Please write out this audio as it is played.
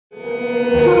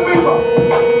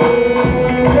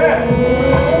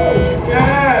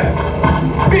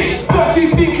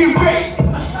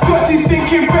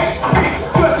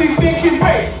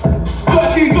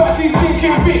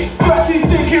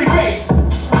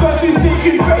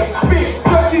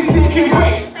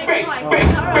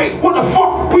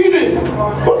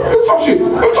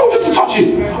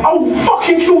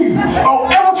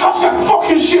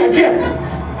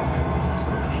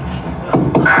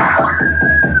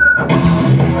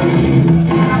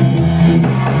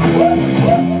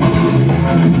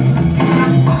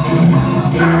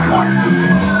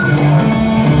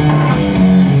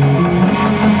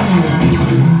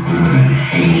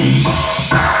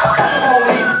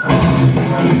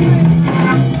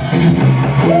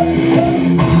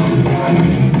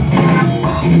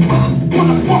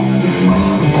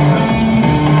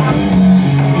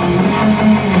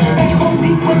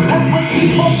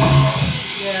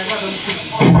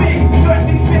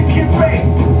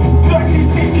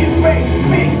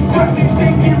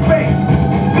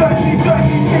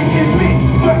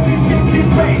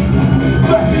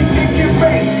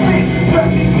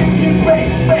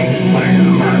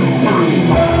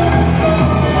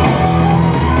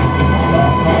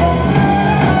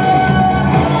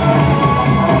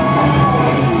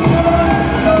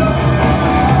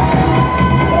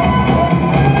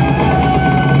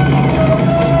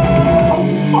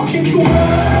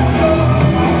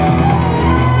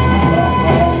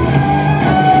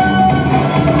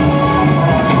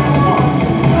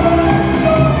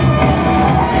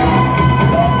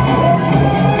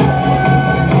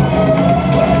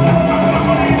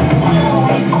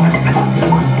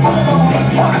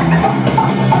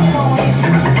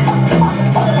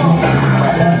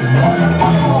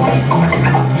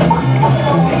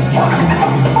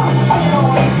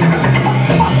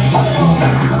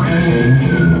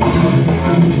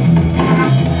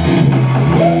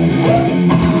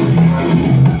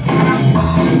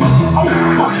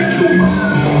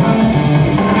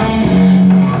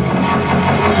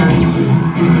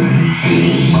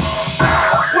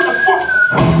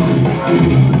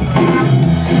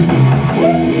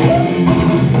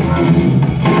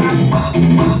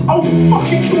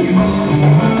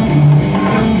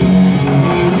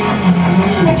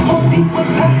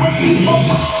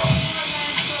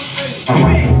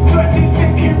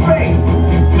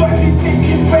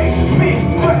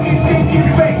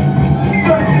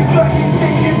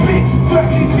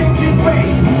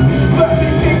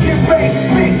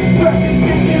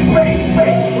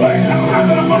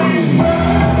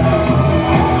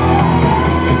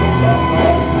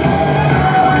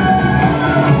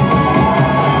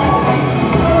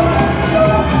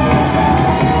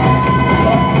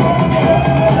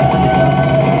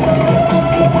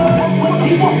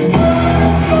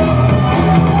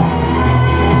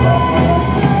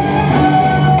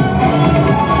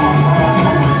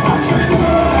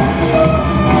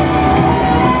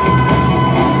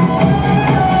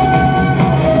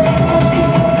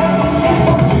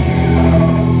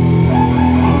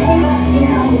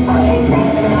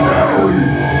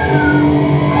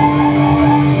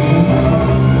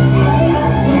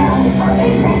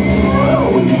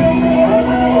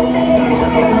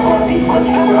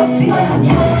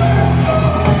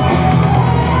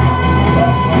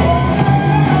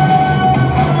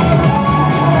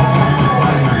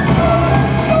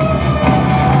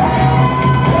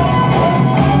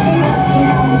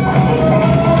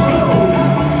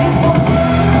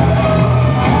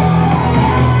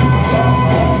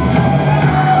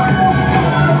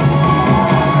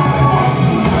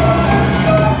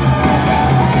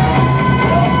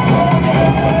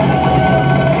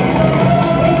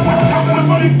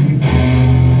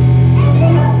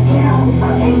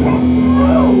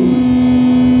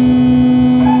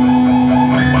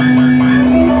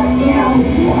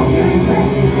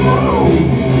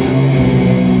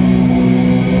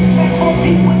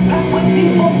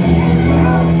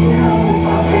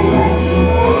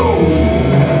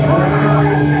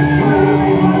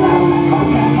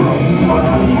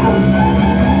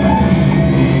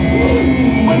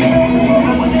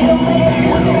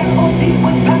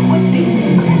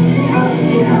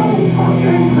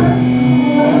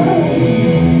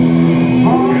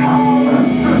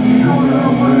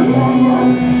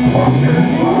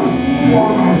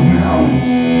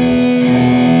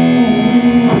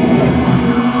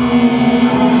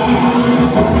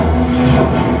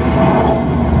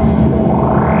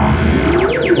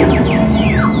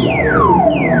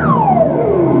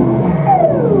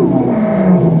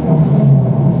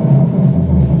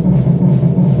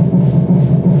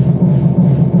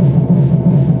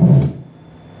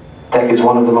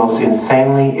One of the most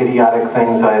insanely idiotic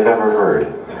things I have ever heard.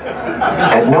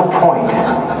 At no point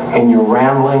in your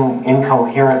rambling,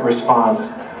 incoherent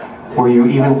response were you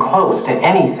even close to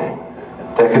anything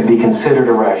that could be considered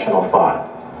a rational thought.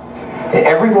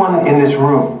 Everyone in this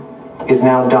room is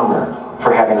now dumber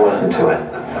for having listened to it.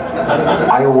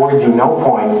 I award you no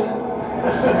points,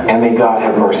 and may God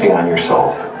have mercy on your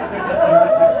soul.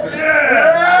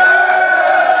 Yeah!